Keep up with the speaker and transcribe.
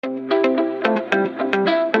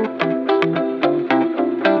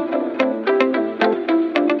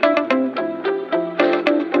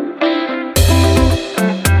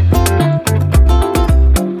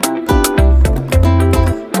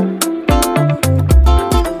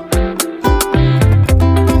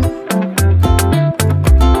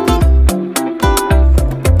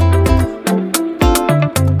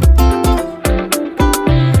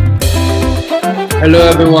Hello,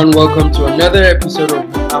 everyone. Welcome to another episode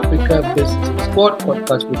of the Africa Business and Sport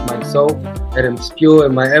podcast with myself, Adam Spio,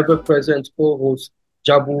 and my ever-present co-host,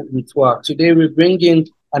 Jabu Mitwa. Today, we bring in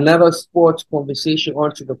another sports conversation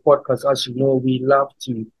onto the podcast. As you know, we love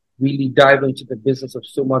to really dive into the business of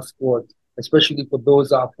so much sport, especially for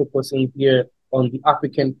those that are focusing here on the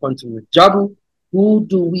African continent. Jabu, who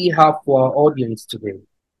do we have for our audience today?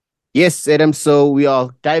 Yes, Adam. So we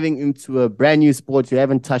are diving into a brand new sport. We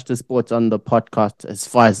haven't touched the sport on the podcast as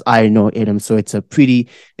far as I know, Adam. So it's a pretty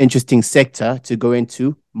interesting sector to go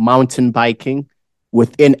into, mountain biking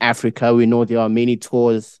within Africa. We know there are many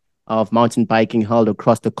tours of mountain biking held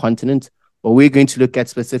across the continent, but we're going to look at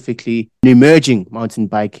specifically an emerging mountain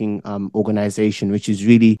biking organization, which is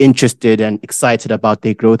really interested and excited about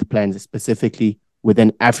their growth plans, specifically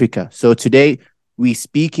within Africa. So today we're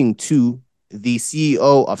speaking to the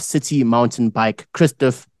CEO of City Mountain Bike,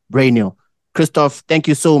 Kristoff Bruyneel. Kristoff, thank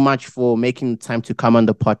you so much for making time to come on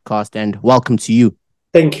the podcast, and welcome to you.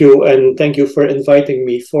 Thank you, and thank you for inviting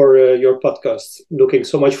me for your podcast. Looking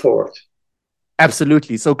so much forward.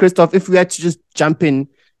 Absolutely. So, Kristoff, if we had to just jump in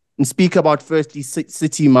and speak about firstly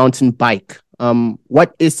City Mountain Bike,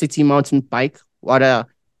 what is City Mountain Bike? What are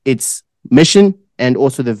its mission and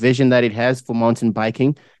also the vision that it has for mountain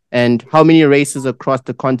biking? And how many races across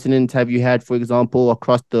the continent have you had, for example,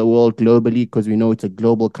 across the world globally? Because we know it's a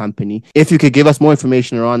global company. If you could give us more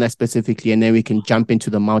information around that specifically, and then we can jump into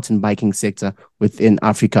the mountain biking sector within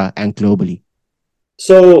Africa and globally.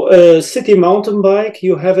 So City Mountain Bike,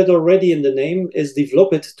 you have it already in the name, is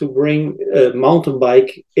developed to bring mountain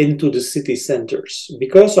bike into the city centers.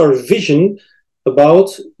 Because our vision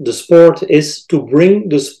about the sport is to bring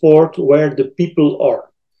the sport where the people are.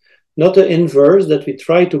 Not the inverse, that we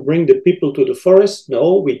try to bring the people to the forest.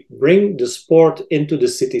 No, we bring the sport into the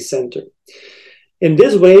city center. In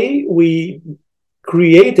this way, we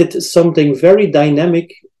created something very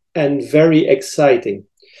dynamic and very exciting.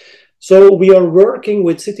 So we are working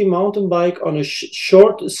with City Mountain Bike on a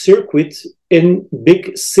short circuit in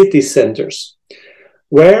big city centers,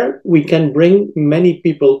 where we can bring many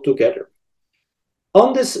people together.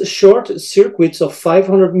 On this short circuits of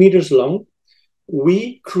 500 meters long,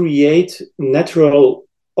 we create natural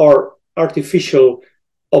or artificial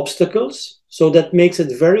obstacles. So that makes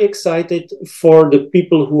it very exciting for the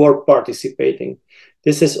people who are participating.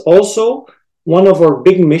 This is also one of our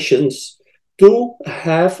big missions, to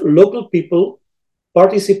have local people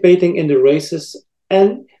participating in the races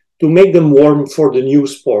and to make them warm for the new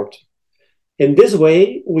sport. In this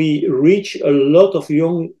way, we reach a lot of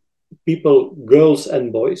young people, girls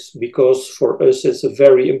and boys, because for us it's a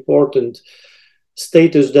very important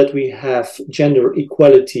status that we have gender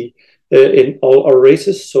equality in all our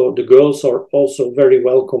races. So the girls are also very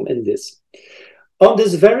welcome in this. On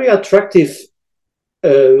this very attractive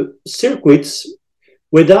circuits,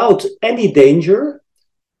 without any danger,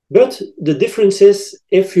 but the difference is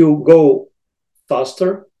if you go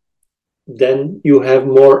faster, then you have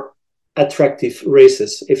more attractive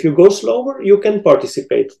races. If you go slower, you can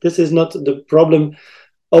participate. This is not the problem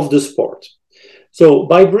of the sport. So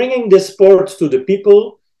by bringing this sport to the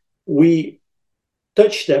people, we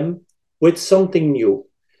touch them with something new.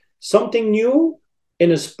 Something new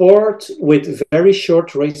in a sport with very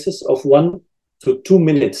short races of 1 to 2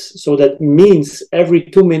 minutes. So that means every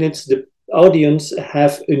 2 minutes, the audience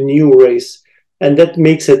have a new race. And that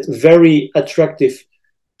makes it very attractive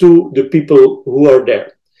to the people who are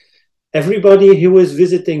there. Everybody who is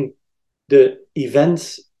visiting the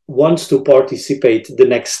events wants to participate the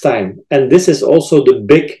next time. And this is also the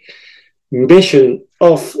big mission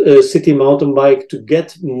of City Mountain Bike, to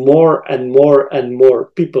get more and more and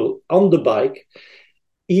more people on the bike,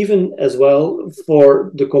 even as well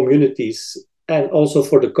for the communities and also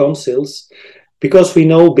for the councils, because we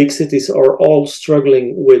know big cities are all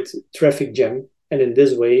struggling with traffic jam. And in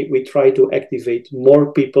this way, we try to activate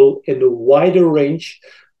more people in a wider range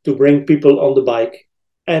to bring people on the bike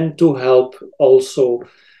and to help also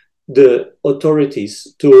the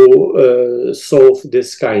authorities to solve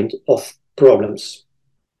this kind of problems.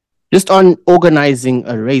 Just on organizing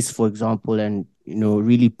a race, for example, and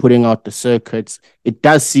really putting out the circuits, it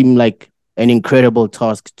does seem like an incredible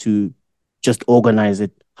task to just organize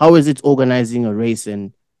it. How is it organizing a race,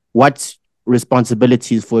 and what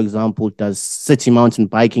responsibilities, for example, does City Mountain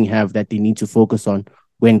Biking have that they need to focus on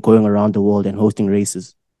when going around the world and hosting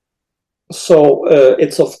races? So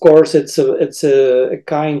it's of course it's a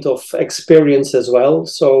kind of experience as well.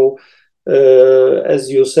 So as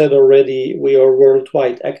you said already, we are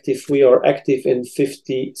worldwide active. We are active in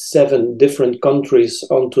 57 different countries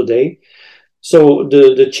on today. So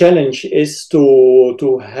the challenge is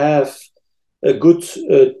to have a good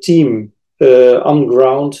team on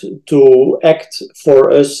ground to act for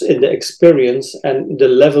us in the experience and the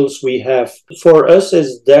levels we have. For us,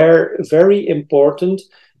 is there very important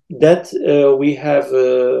that we have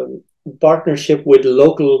a partnership with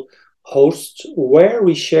local hosts where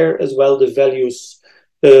we share as well the values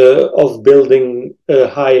of building a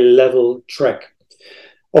high level track.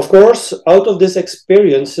 Of course, out of these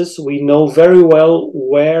experiences, we know very well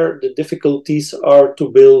where the difficulties are to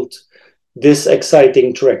build these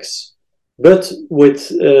exciting tracks. But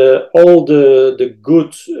with all the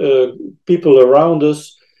good people around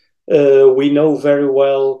us, we know very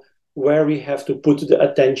well where we have to put the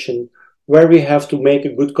attention, where we have to make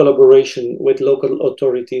a good collaboration with local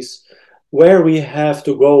authorities, where we have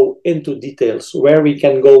to go into details, where we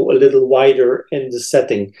can go a little wider in the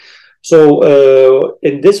setting. So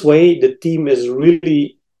in this way, the team is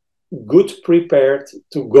really good prepared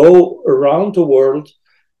to go around the world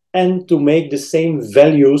and to make the same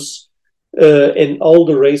values in all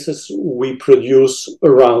the races we produce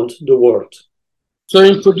around the world. So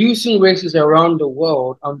in producing races around the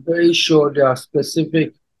world, I'm very sure there are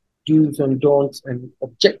specific do's and don'ts and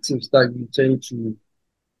objectives that you tend to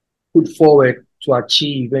put forward to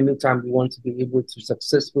achieve anytime you want to be able to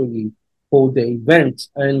successfully hold the event.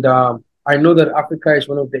 And I know that Africa is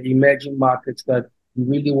one of the emerging markets that you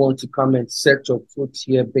really want to come and set your foot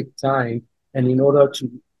here big time. And in order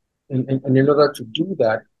to do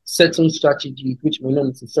that, certain strategies which may not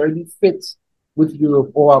necessarily fit with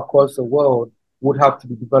Europe or across the world would have to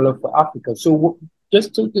be developed for Africa. So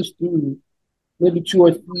just take us through maybe 2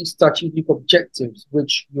 or 3 strategic objectives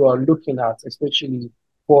which you are looking at, especially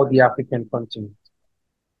for the African continent.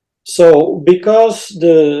 So because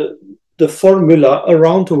the formula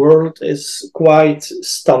around the world is quite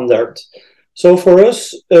standard. So for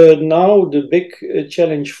us, now the big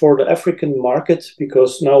challenge for the African market,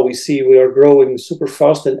 because now we see we are growing super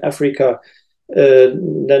fast in Africa.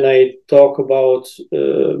 Then I talk about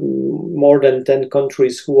more than 10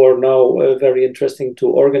 countries who are now very interesting to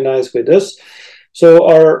organize with us. So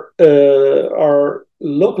our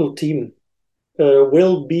local team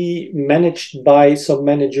will be managed by some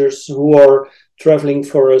managers who are traveling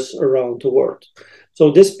for us around the world.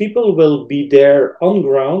 So these people will be there on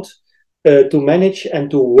ground to manage and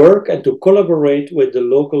to work and to collaborate with the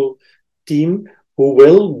local team who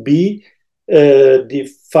will be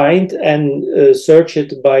defined and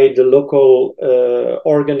searched by the local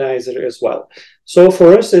organizer as well. So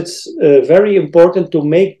for us, it's very important to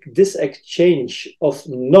make this exchange of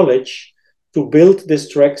knowledge to build these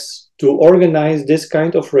tracks, to organize this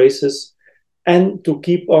kind of races, and to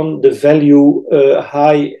keep on the value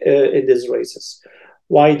high in these races.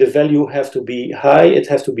 Why the value have to be high? It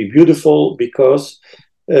has to be beautiful because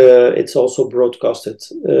it's also broadcasted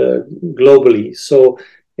globally. So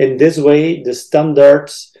in this way, the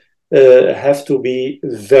standards have to be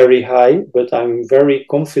very high, but I'm very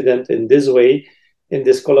confident in this way, in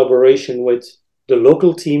this collaboration with the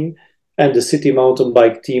local team and the city mountain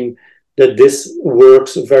bike team, that this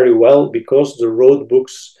works very well because the road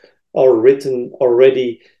books are written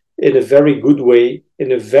already in a very good way,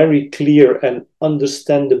 in a very clear and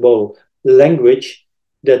understandable language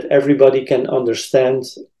that everybody can understand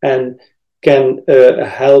and can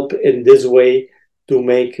help in this way to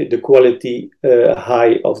make the quality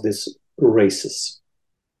high of these races.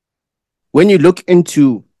 When you look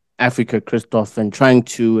into Africa, Kristoff, and trying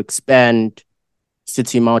to expand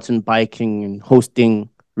city mountain biking and hosting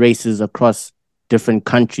races across different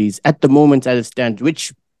countries, at the moment as it stands,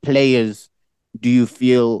 which players do you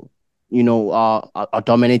feel are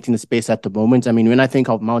dominating the space at the moment? I mean, when I think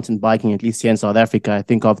of mountain biking, at least here in South Africa, I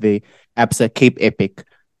think of the ABSA Cape Epic.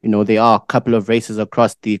 There are a couple of races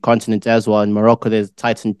across the continent as well. In Morocco, there's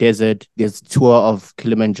Titan Desert, there's Tour of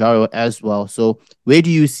Kilimanjaro as well. So where do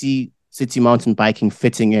you see city mountain biking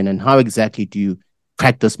fitting in, and how exactly do you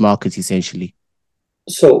crack this market essentially?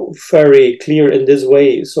 So very clear in this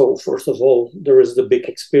way. So first of all, there is the big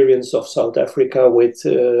experience of South Africa with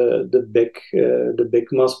the big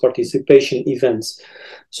mass participation events.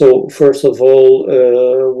 So first of all,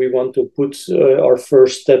 we want to put our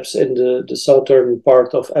first steps in the southern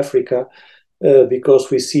part of Africa because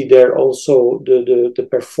we see there also the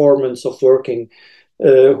performance of working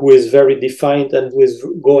who is very defined and who is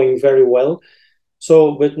going very well.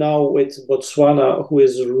 So, but now with Botswana, who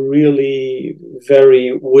is really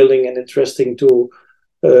very willing and interesting to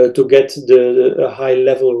get the high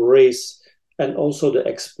level race and also the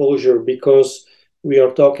exposure, because we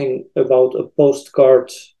are talking about a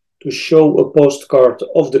postcard to show a postcard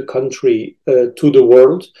of the country to the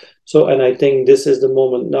world. So, and I think this is the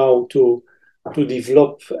moment now to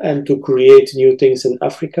develop and to create new things in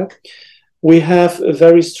Africa. We have a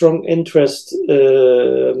very strong interest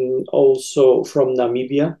also from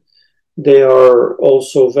Namibia. They are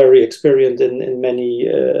also very experienced in many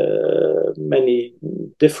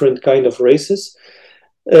different kind of races.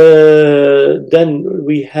 Then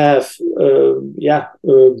we have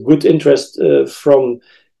good interest from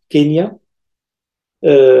Kenya.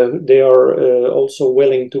 They are also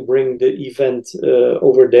willing to bring the event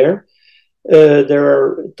over there.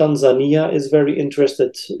 Tanzania is very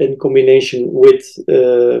interested in combination with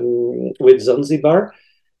Zanzibar.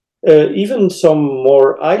 Even some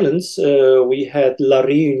more islands. We had La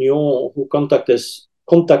Réunion who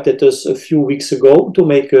contacted us a few weeks ago to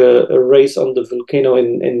make a race on the volcano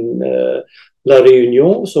in La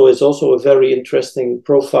Réunion. So it's also a very interesting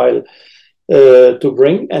profile to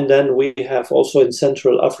bring. And then we have also in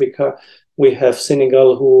Central Africa, we have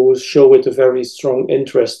Senegal who show with a very strong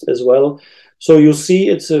interest as well. So you see,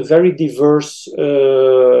 it's a very diverse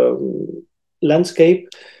landscape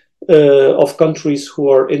of countries who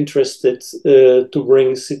are interested to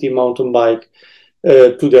bring city mountain bike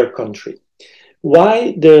to their country.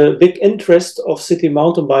 Why the big interest of city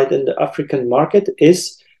mountain bike in the African market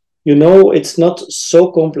is, it's not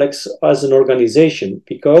so complex as an organization,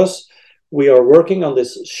 because we are working on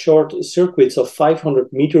this short circuits of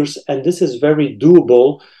 500 meters, and this is very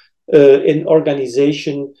doable in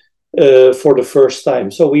organization for the first time.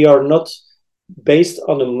 So we are not based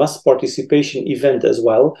on a mass participation event as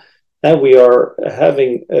well. And we are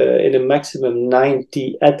having in a maximum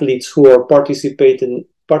 90 athletes who are participating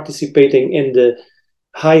in the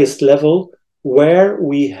highest level, where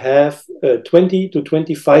we have 20 to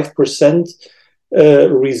 25%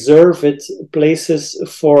 reserved places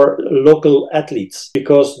for local athletes,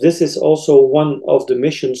 because this is also one of the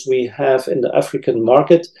missions we have in the African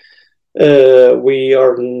market. We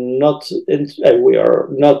are not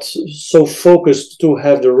so focused to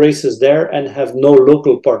have the races there and have no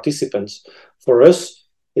local participants. For us,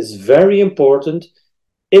 it's very important,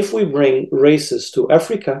 if we bring races to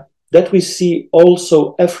Africa, that we see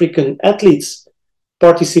also African athletes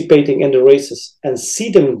participating in the races and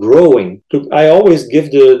see them growing. I always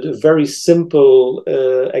give the very simple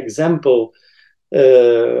example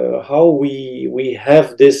how we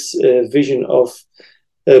have this vision of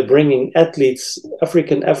bringing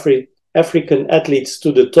African athletes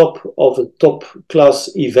to the top of a top class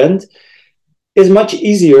event is much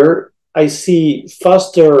easier. I see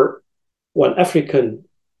faster one African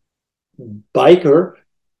biker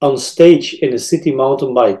on stage in a city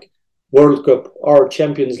mountain bike World Cup or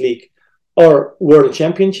Champions League or World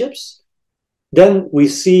Championships, then we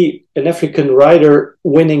see an African rider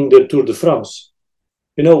winning the Tour de France.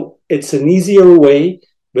 It's an easier way,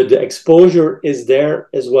 but the exposure is there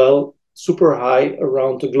as well, super high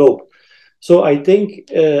around the globe. So I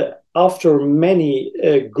think after many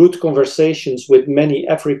good conversations with many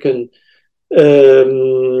African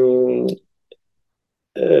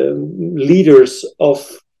leaders of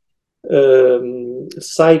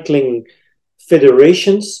cycling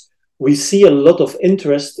federations, we see a lot of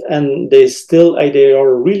interest, and they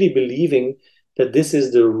are really believing that this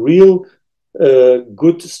is the real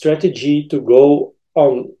good strategy to go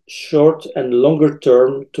on short and longer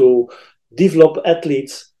term to develop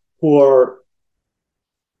athletes who are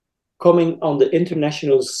coming on the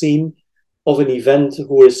international scene of an event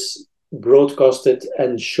who is broadcasted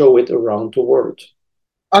and show it around the world.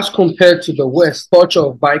 As compared to the West, culture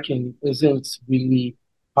of biking isn't really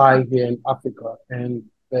high here in Africa, and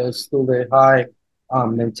there's still a high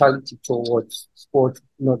mentality towards sport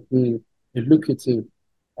not being a lucrative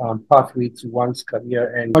pathway to one's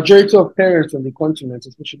career. And majority of parents on the continent,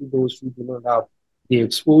 especially those who do not have the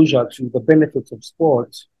exposure to the benefits of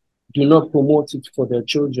sports, do not promote it for their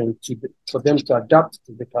children for them to adapt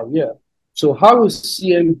to the career. So how is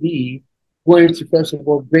CMB going to, first of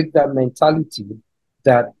all, break that mentality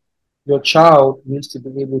that your child needs to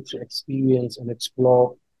be able to experience and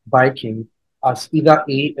explore biking as either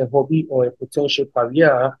a hobby or a potential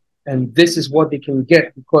career, and this is what they can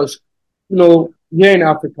get? Because here in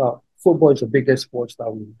Africa, football is the biggest sport that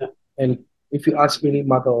we have. And if you ask any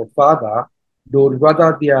mother or father, they would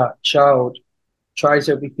rather their child tries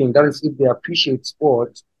everything, that is if they appreciate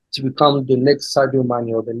sports, to become the next Sadio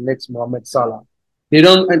Mane or the next Mohamed Salah. They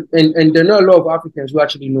don't, and there are not a lot of Africans who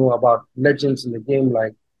actually know about legends in the game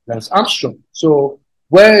like Lance Armstrong. So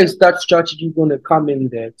where is that strategy going to come in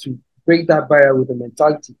there to break that barrier with the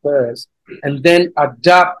mentality first, and then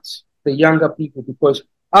adapt the younger people? Because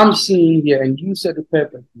I'm seeing here, and you said it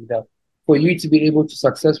perfectly, that for you to be able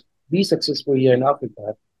to be successful here in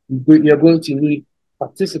Africa, you're going to need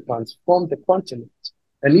participants from the continent.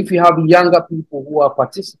 And if you have younger people who are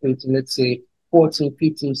participating, let's say 14,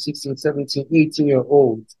 15, 16, 17,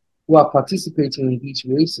 18-year-olds who are participating in these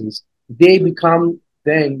races, they become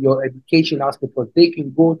then your education aspect, because they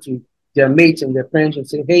can go to their mates and their friends and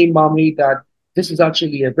say, hey, mom, hey, dad, this is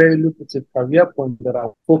actually a very lucrative career point that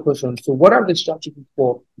I'll focus on. So what are the strategies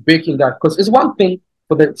for breaking that? Because it's one thing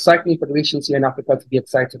for the cycling federations here in Africa to be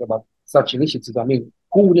excited about such initiatives. I mean,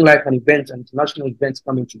 who wouldn't like an event, an international event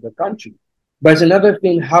coming to the country? But it's another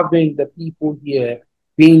thing having the people here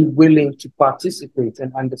being willing to participate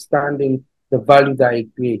and understanding the value that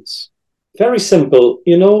it creates. Very simple.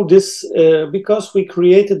 This because we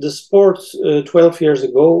created the sport 12 years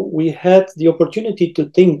ago, we had the opportunity to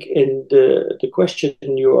think in the question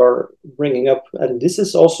you are bringing up. And this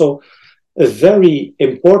is also a very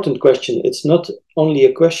important question. It's not only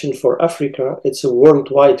a question for Africa, it's a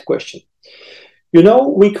worldwide question.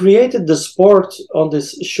 We created the sport on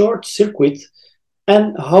this short circuit,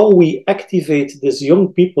 and how we activate these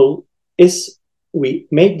young people is we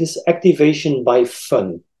make this activation by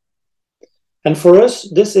fun. And for us,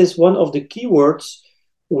 this is one of the keywords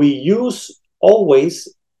we use always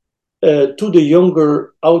to the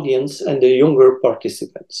younger audience and the younger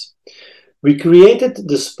participants. We created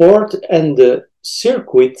the sport and the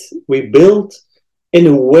circuit we built in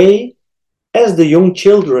a way as the young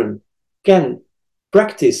children can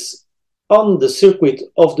practice on the circuit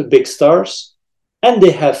of the big stars and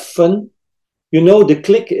they have fun. The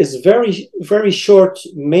click is very, very short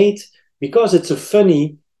made because it's a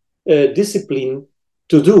funny discipline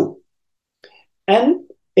to do. And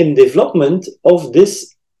in development of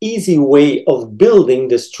this easy way of building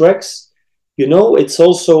these tracks, it's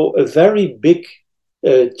also a very big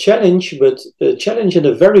challenge, but a challenge in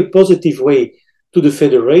a very positive way to the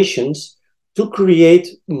federations to create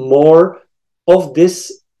more of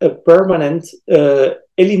this permanent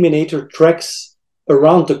eliminator tracks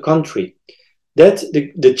around the country, that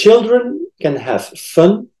the children can have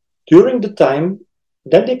fun during the time,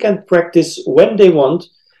 then they can practice when they want,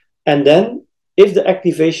 and then if the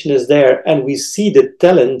activation is there and we see the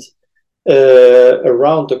talent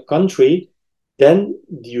around the country, then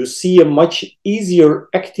you see a much easier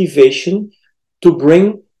activation to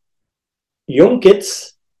bring young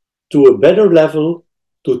kids to a better level,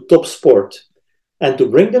 to top sport. And to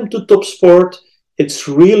bring them to top sport, it's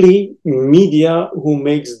really media who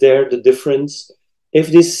makes there the difference. If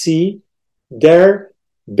they see their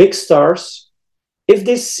big stars, if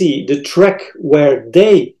they see the track where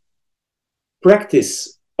they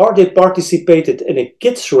practice or they participated in a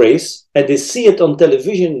kids race and they see it on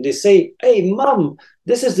television, they say, hey, mom,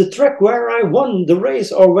 this is the track where I won the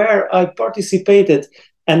race or where I participated.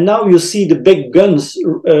 And now you see the big guns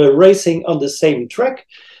racing on the same track,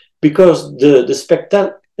 because the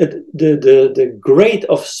grade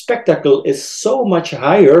of spectacle is so much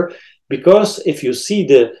higher, because if you see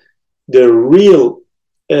the real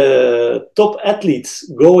top athletes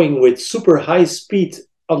going with super high speed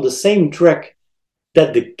on the same track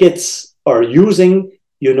that the kids are using,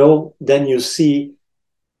 then you see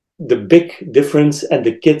the big difference, and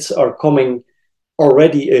the kids are coming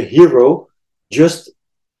already a hero just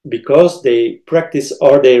because they practice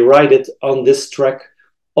or they ride it on this track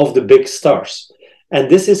of the big stars. And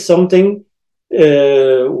this is something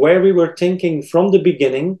where we were thinking from the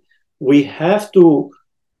beginning, we have to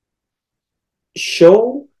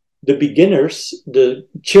show the beginners, the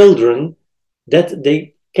children, that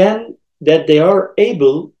they are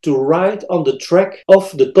able to ride on the track of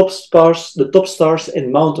the top stars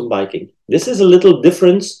in mountain biking. This is a little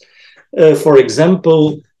difference, for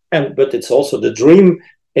example, but it's also the dream.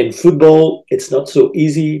 In football, it's not so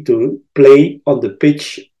easy to play on the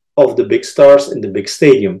pitch of the big stars in the big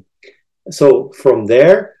stadium. So from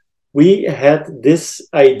there, we had this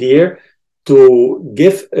idea to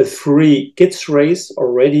give a free kids race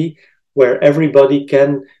already, where everybody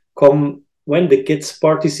can come when the kids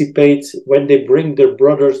participate, when they bring their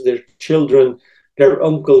brothers, their children, their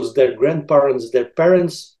uncles, their grandparents, their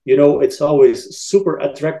parents. It's always super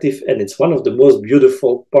attractive, and it's one of the most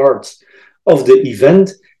beautiful parts of the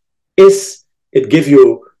event. Is it gives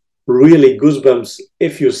you really goosebumps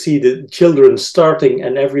if you see the children starting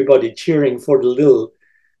and everybody cheering for the little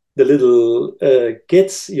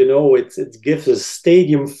kids. It gives a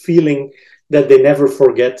stadium feeling that they never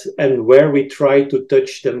forget, and where we try to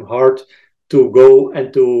touch them hard to go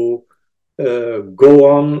and to go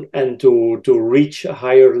on and to reach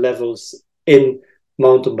higher levels in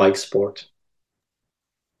mountain bike sport.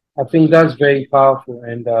 I think that's very powerful,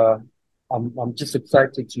 and I'm just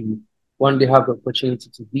excited to one day have the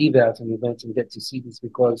opportunity to be there at an event and get to see this,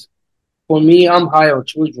 because for me, I'm high on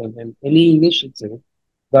children, and any initiative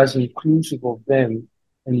that's inclusive of them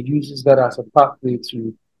and uses that as a pathway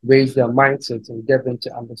to raise their mindsets and get them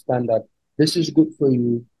to understand that this is good for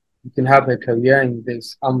you. You can have a career in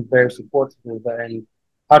this. I'm very supportive of that, and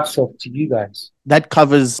hats off to you guys. That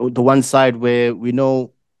covers the one side where we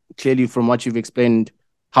know clearly from what you've explained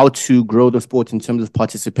how to grow the sport in terms of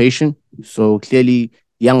participation. So clearly,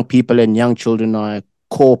 young people and young children are a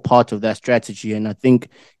core part of that strategy. And I think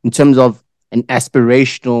in terms of an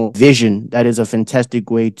aspirational vision, that is a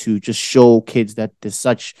fantastic way to just show kids that there's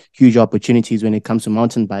such huge opportunities when it comes to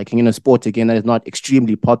mountain biking in a sport, again, that is not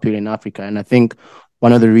extremely popular in Africa. And I think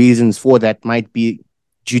one of the reasons for that might be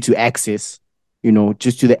due to access.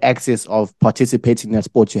 Just to the access of participating in that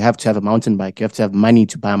sport, you have to have a mountain bike. You have to have money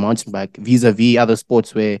to buy a mountain bike vis-a-vis other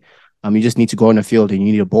sports where you just need to go on a field and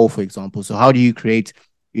you need a ball, for example. So how do you create,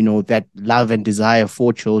 that love and desire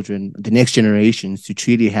for children, the next generations, to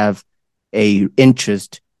truly have a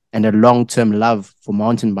interest and a long-term love for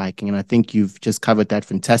mountain biking? And I think you've just covered that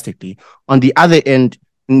fantastically. On the other end,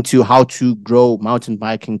 into how to grow mountain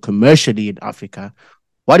biking commercially in Africa,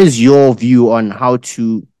 what is your view on how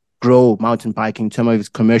to grow mountain biking in terms of its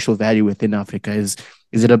commercial value within Africa? Is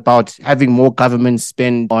it about having more government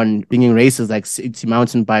spend on bringing races like City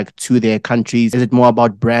Mountain Bike to their countries? Is it more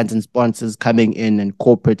about brands and sponsors coming in and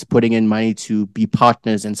corporates putting in money to be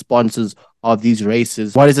partners and sponsors of these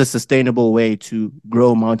races? What is a sustainable way to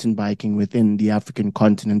grow mountain biking within the African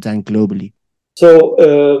continent and globally?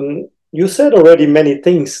 So you said already many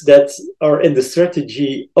things that are in the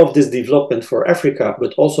strategy of this development for Africa,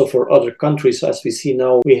 but also for other countries. As we see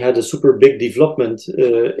now, we had a super big development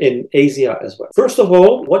in Asia as well. First of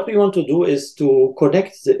all, what we want to do is to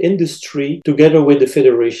connect the industry together with the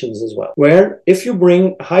federations as well, where if you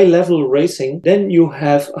bring high-level racing, then you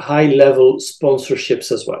have high-level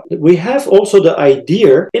sponsorships as well. We have also the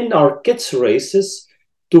idea in our kids' races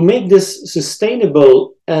to make this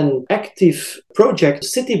sustainable and active project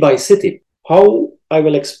city by city. How I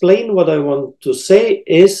will explain what I want to say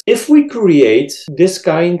is, if we create this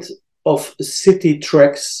kind of city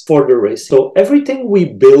tracks for the race, so everything we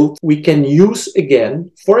build, we can use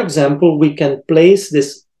again. For example, we can place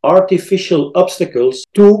this artificial obstacles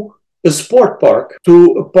to a sport park, to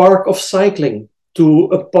a park of cycling, to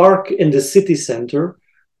a park in the city center,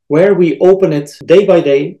 where we open it day by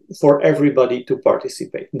day for everybody to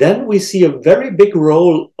participate. Then we see a very big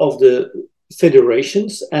role of the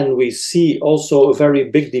federations, and we see also a very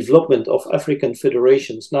big development of African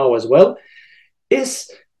federations now as well,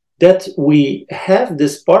 is that we have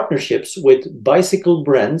these partnerships with bicycle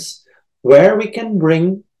brands where we can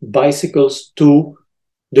bring bicycles to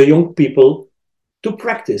the young people to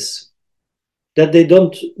practice, that they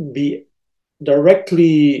don't be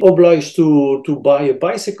directly obliged to buy a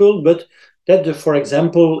bicycle, but that, for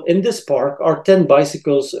example, in this park are 10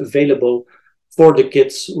 bicycles available for the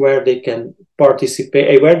kids where they can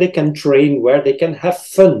participate, where they can train, where they can have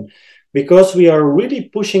fun. Because we are really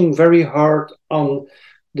pushing very hard on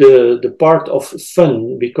the part of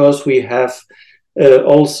fun, because we have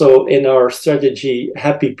also in our strategy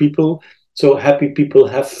happy people. So happy people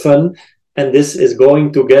have fun. And this is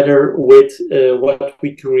going together with what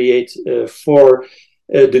we create for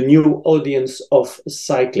the new audience of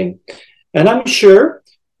cycling. And I'm sure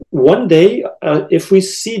one day, if we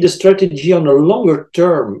see the strategy on a longer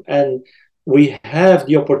term and we have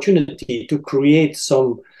the opportunity to create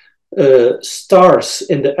some stars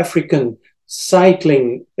in the African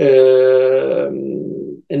cycling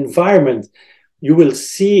environment, you will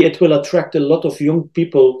see it will attract a lot of young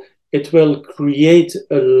people. It will create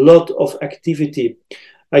a lot of activity.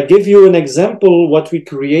 I give you an example. What we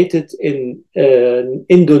created in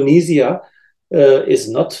Indonesia is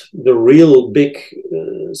not the real big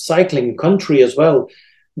cycling country as well,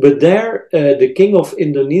 but there the king of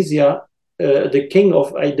Indonesia, the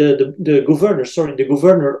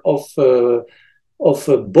governor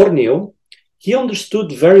of Borneo, he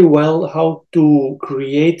understood very well how to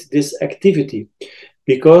create this activity,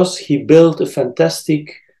 because he built a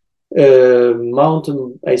fantastic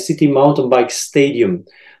city mountain bike stadium.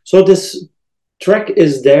 So this track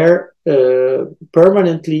is there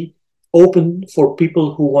permanently open for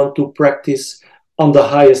people who want to practice on the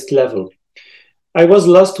highest level. I was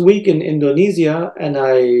last week in Indonesia and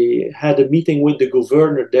I had a meeting with the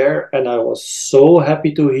governor there, and I was so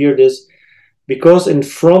happy to hear this, because in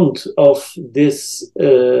front of this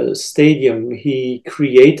stadium he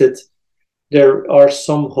created, there are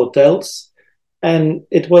some hotels. And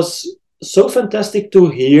it was so fantastic to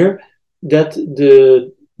hear that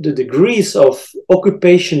the degrees of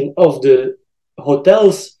occupation of the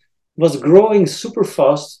hotels was growing super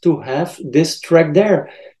fast to have this track there.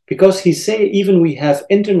 Because he say even we have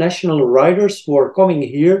international riders who are coming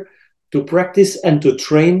here to practice and to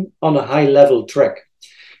train on a high level track.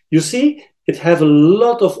 You see, it have a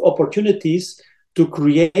lot of opportunities to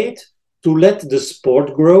create, to let the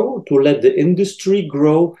sport grow, to let the industry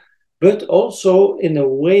grow, but also in a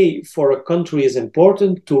way for a country is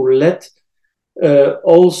important to let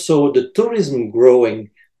also the tourism growing,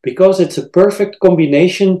 because it's a perfect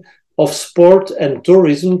combination of sport and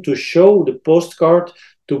tourism to show the postcard,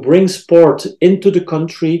 to bring sport into the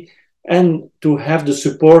country, and to have the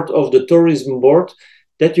support of the tourism board,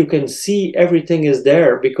 that you can see everything is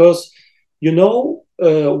there. Because,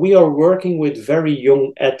 we are working with very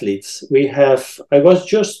young athletes. I was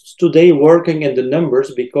just today working in the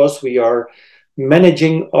numbers because we are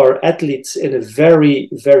managing our athletes in a very,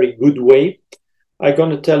 very good way. I'm going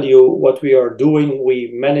to tell you what we are doing.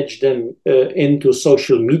 We manage them into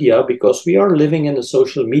social media, because we are living in a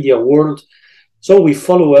social media world. So we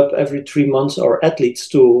follow up every 3 months our athletes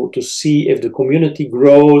to see if the community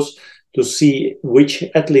grows, to see which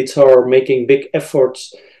athletes are making big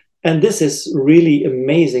efforts. And this is really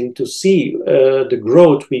amazing to see the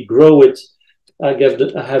growth. We grow it. I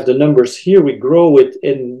have the numbers here. We grow it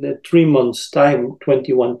in 3 months' time,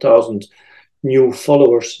 21,000 new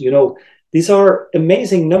followers. These are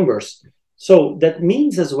amazing numbers. So that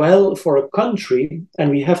means as well for a country, and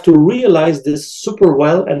we have to realize this super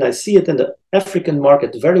well, and I see it in the African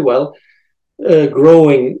market very well,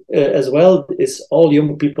 growing as well, is all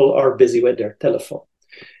young people are busy with their telephone.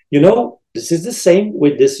 This is the same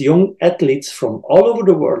with these young athletes from all over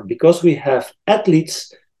the world, because we have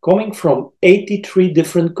athletes coming from 83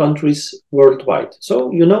 different countries worldwide. So,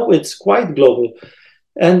 it's quite global.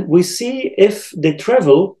 And we see if they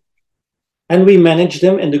travel, and we manage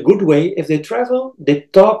them in a good way. If they travel, they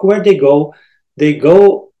talk where they go, they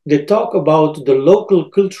talk about the local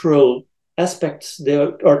cultural aspects. They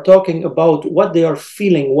are talking about what they are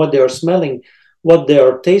feeling, what they are smelling, what they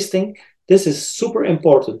are tasting. This is super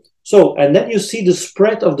important. So, and then you see the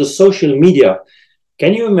spread of the social media.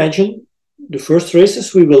 Can you imagine the first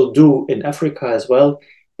races we will do in Africa as well?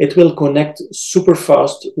 It will connect super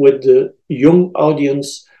fast with the young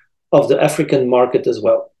audience of the African market as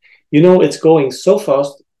well. It's going so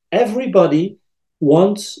fast. Everybody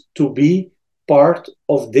wants to be part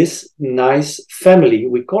of this nice family.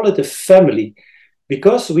 We call it a family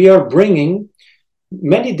because we are bringing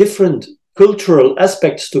many different cultural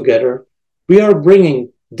aspects together. We are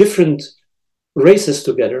bringing different races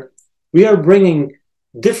together. We are bringing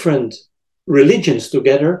different religions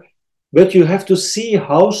together. But you have to see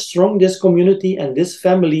how strong this community and this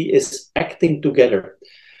family is acting together.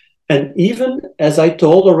 And even, as I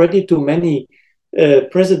told already to many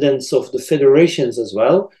presidents of the federations as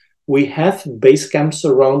well, we have base camps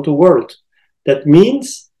around the world. That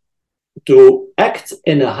means to act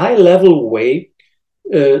in a high-level way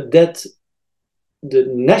that the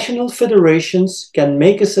national federations can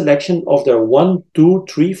make a selection of their 1, 2,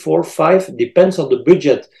 3, 4, 5, depends on the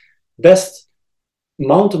budget, best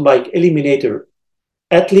mountain bike eliminator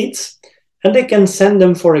athletes, and they can send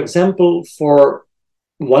them, for example, for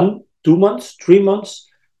 1, 2 months, 3 months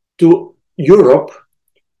to Europe,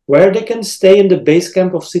 where they can stay in the base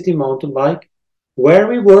camp of City Mountain Bike, where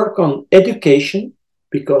we work on education,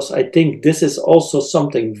 because I think this is also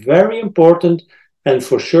something very important, and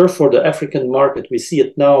for sure for the African market. We see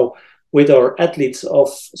it now with our athletes of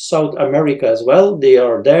South America as well. They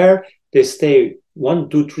are there, they stay 1,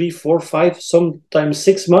 2, 3, 4, 5, sometimes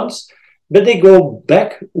 6 months, but they go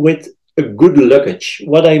back with a good luggage.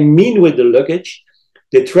 What I mean with the luggage,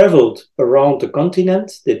 they traveled around the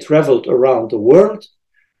continent, they traveled around the world,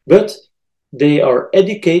 but they are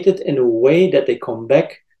educated in a way that they come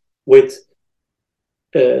back with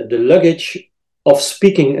the luggage of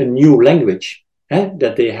speaking a new language,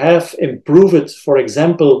 that they have improved, for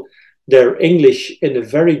example, their English in a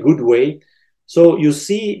very good way. So you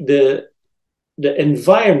see the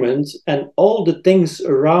environment and all the things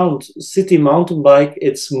around City Mountain Bike,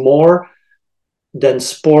 it's more than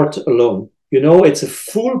sport alone. It's a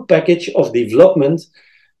full package of development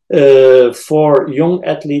for young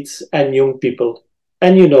athletes and young people.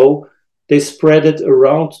 And they spread it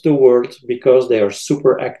around the world because they are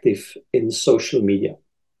super active in social media.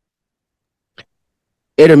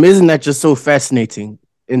 Adam, isn't that just so fascinating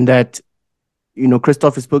in that,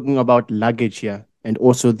 Kristoff is speaking about luggage here and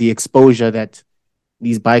also the exposure that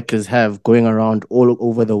these bikers have going around all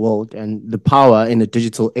over the world and the power in the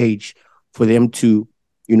digital age for them to,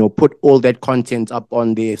 put all that content up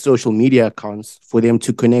on their social media accounts for them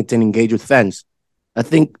to connect and engage with fans. I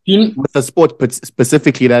think with the sport, but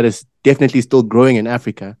specifically that is definitely still growing in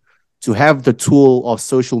Africa, to have the tool of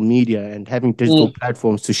social media and having digital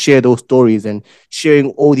platforms to share those stories and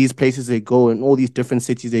sharing all these places they go and all these different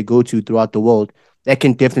cities they go to throughout the world, that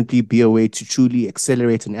can definitely be a way to truly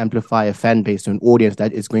accelerate and amplify a fan base or an audience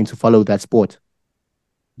that is going to follow that sport.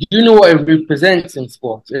 Do you know what it represents in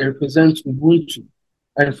sports? It represents Ubuntu.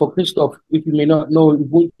 And for Kristoff, if you may not know,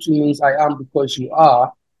 Ubuntu means I am because you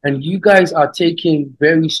are. And you guys are taking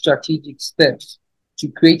very strategic steps to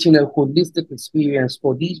creating a holistic experience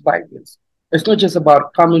for these bikers. It's not just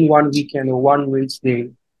about coming one weekend or one race day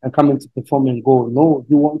and coming to perform and go. No,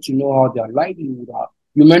 you want to know how their livelihood are.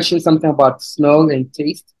 You mentioned something about smell and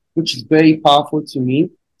taste, which is very powerful to me.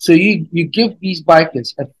 So you give these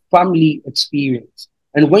bikers a family experience.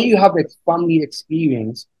 And when you have a family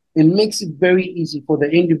experience, it makes it very easy for the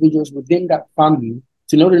individuals within that family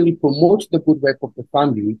to not only promote the good work of the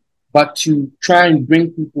family, but to try and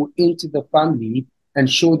bring people into the family and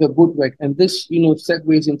show the good work. And this,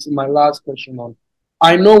 segues into my last question on.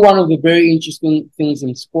 I know one of the very interesting things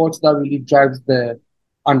in sports that really drives the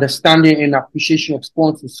understanding and appreciation of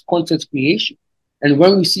sports is content creation. And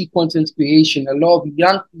when we see content creation, a lot of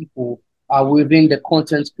young people are within the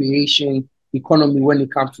content creation economy when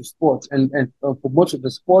it comes to sports. And for most of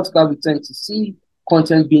the sports that we tend to see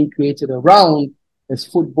content being created around is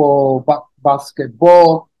football,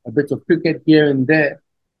 basketball, a bit of cricket here and there.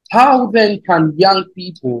 How then can young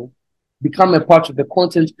people become a part of the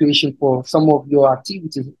content creation for some of your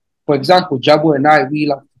activities? For example, Jabo and I, we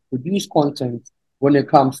like to produce content when it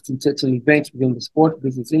comes to certain events within the sport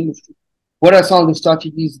business industry. What are some of the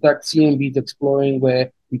strategies that CMB is exploring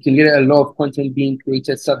where we can get a lot of content being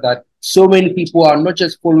created so that so many people are not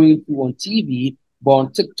just following you on TV, but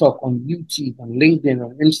on TikTok, on YouTube, on LinkedIn,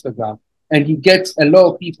 on Instagram. And you get a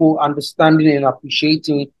lot of people understanding and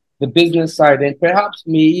appreciating the business side and perhaps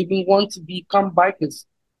may even want to become bikers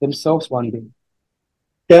themselves one day.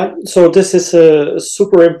 Yeah, so this is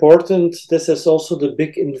super important. This is also the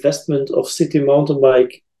big investment of City Mountain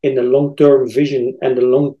Bike in the long-term vision and the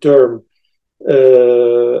long-term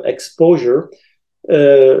exposure.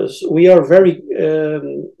 We are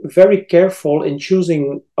very careful in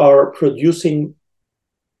choosing our producing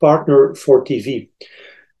partner for TV,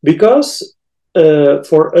 because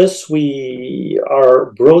for us we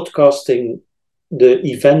are broadcasting the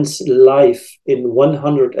events live in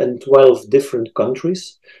 112 different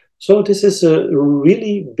countries. So this is a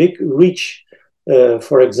really big reach.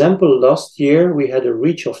 For example, last year we had a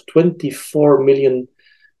reach of 24 million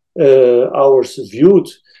hours viewed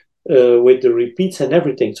with the repeats and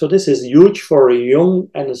everything. So this is huge for a young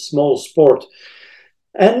and a small sport.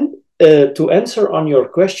 And to answer on your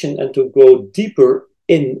question and to go deeper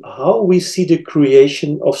in how we see the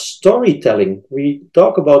creation of storytelling, we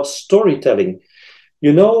talk about storytelling.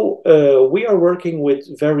 You know, we are working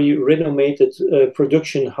with very renowned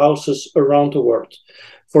production houses around the world.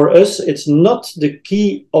 For us, it's not the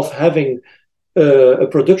key of having a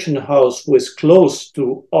production house who is close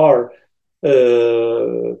to our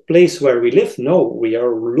place where we live. No, we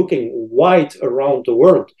are looking wide around the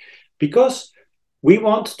world because we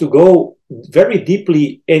want to go very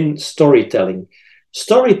deeply in storytelling.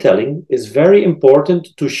 Storytelling is very important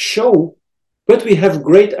to show, but we have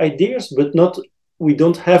great ideas, but not we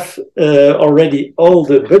don't have already all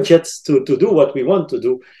the budgets to do what we want to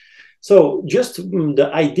do. So just the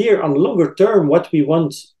idea on longer term, what we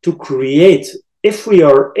want to create, if we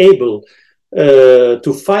are able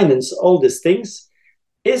to finance all these things,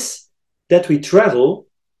 is that we travel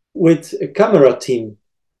with a camera team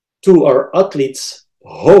to our athletes'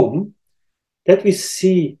 home, that we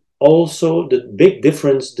see also the big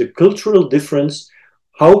difference, the cultural difference,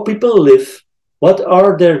 how people live, what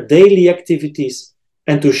are their daily activities,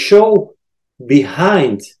 and to show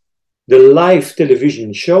behind the live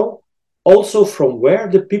television show also from where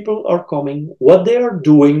the people are coming, what they are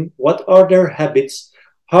doing, what are their habits,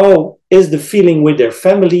 how is the feeling with their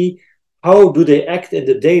family, how do they act in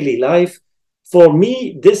the daily life. For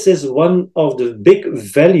me, this is one of the big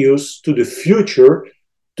values to the future,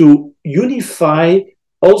 to unify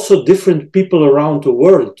also different people around the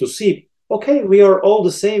world, to see, okay, we are all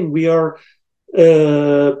the same, we are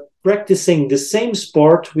practicing the same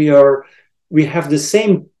sport, we have the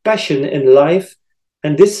same passion in life,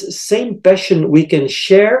 and this same passion we can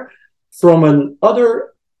share from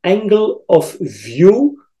another angle of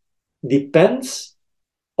view, depends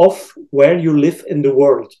of where you live in the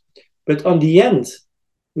world. But on the end,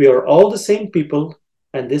 we are all the same people,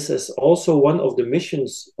 and this is also one of the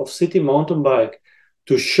missions of City Mountain Bike,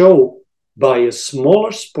 to show by a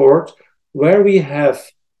smaller sport where we have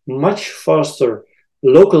much faster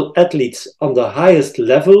local athletes on the highest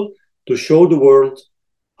level, to show the world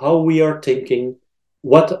how we are thinking,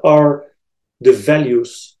 what are the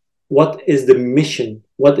values, what is the mission,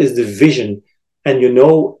 what is the vision. And you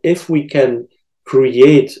know, if we can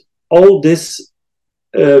create all this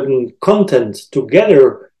content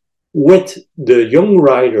together with the young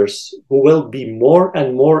riders, who will be more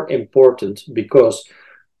and more important, because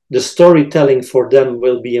the storytelling for them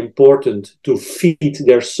will be important to feed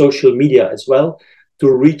their social media as well,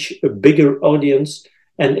 to reach a bigger audience.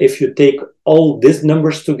 And if you take all these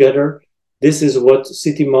numbers together, this is what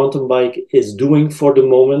City Mountain Bike is doing for the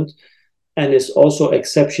moment, and is also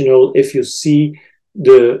exceptional if you see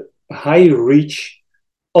the high reach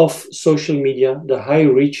of social media, the high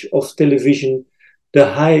reach of television, the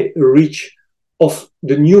high reach of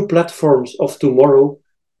the new platforms of tomorrow.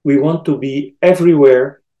 We want to be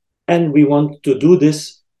everywhere, and we want to do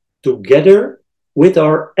this together with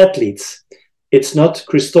our athletes. It's not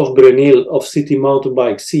Kristoff Bruyneel of City Mountain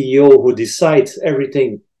Bike, CEO, who decides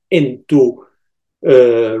everything into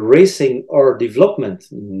racing or development.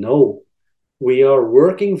 No, we are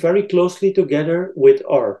working very closely together with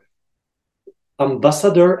our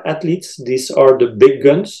ambassador athletes. These are the big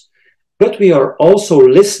guns, but we are also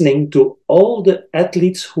listening to all the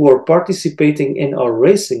athletes who are participating in our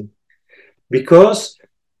racing, because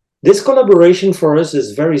this collaboration for us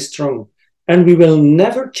is very strong, and we will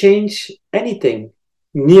never change anything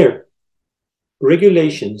near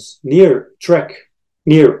regulations, near track,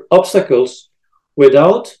 near obstacles,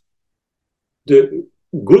 without the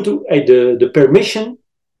permission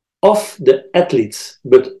of the athletes,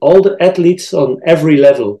 but all the athletes on every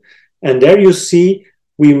level. And there you see,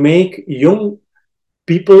 we make young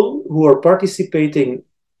people who are participating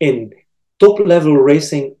in top level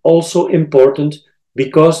racing also important,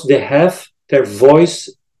 because they have their voice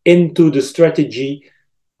into the strategy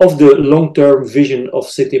of the long-term vision of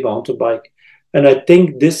City Mountain Bike. And I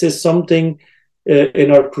think this is something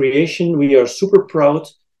in our creation. We are super proud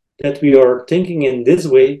that we are thinking in this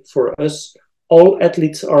way. For us, all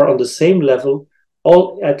athletes are on the same level,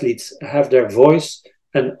 all athletes have their voice,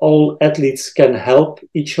 and all athletes can help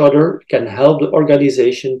each other, can help the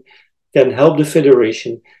organization, can help the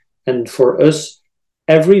federation. And for us,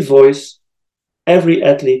 every voice, every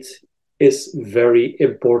athlete is very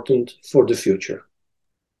important for the future.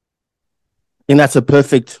 I think that's a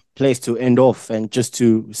perfect place to end off, and just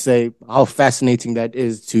to say how fascinating that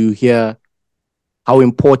is to hear how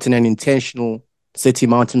important and intentional City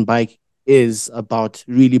Mountain Bike is about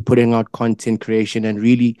really putting out content creation, and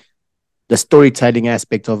really the storytelling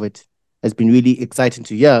aspect of it has been really exciting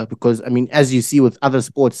to hear. Because, I mean, as you see with other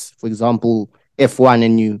sports, for example, F1,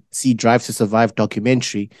 and you see Drive to Survive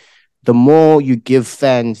documentary, the more you give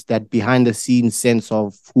fans that behind the scenes sense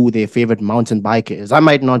of who their favorite mountain biker is. I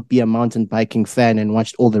might not be a mountain biking fan and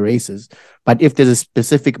watched all the races, but if there's a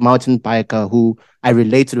specific mountain biker who I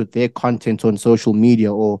related with their content on social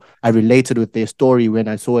media, or I related with their story when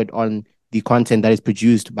I saw it on the content that is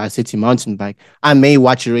produced by City Mountain Bike, I may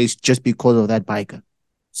watch a race just because of that biker.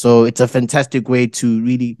 So it's a fantastic way to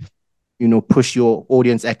really, push your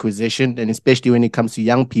audience acquisition, and especially when it comes to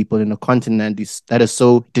young people in a continent that is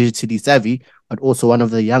so digitally savvy, but also one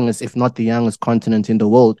of the youngest, if not the youngest continent in the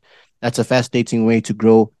world. That's a fascinating way to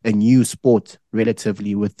grow a new sport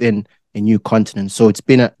relatively within a new continent. So it's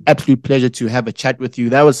been an absolute pleasure to have a chat with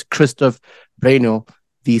you. That was Kristoff Bruyneel,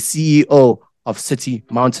 the CEO of City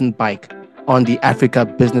Mountain Bike, on the Africa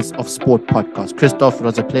Business of Sport podcast. Kristoff, it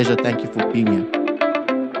was a pleasure. Thank you for being here.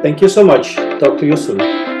 Thank you so much. Talk to you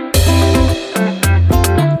soon.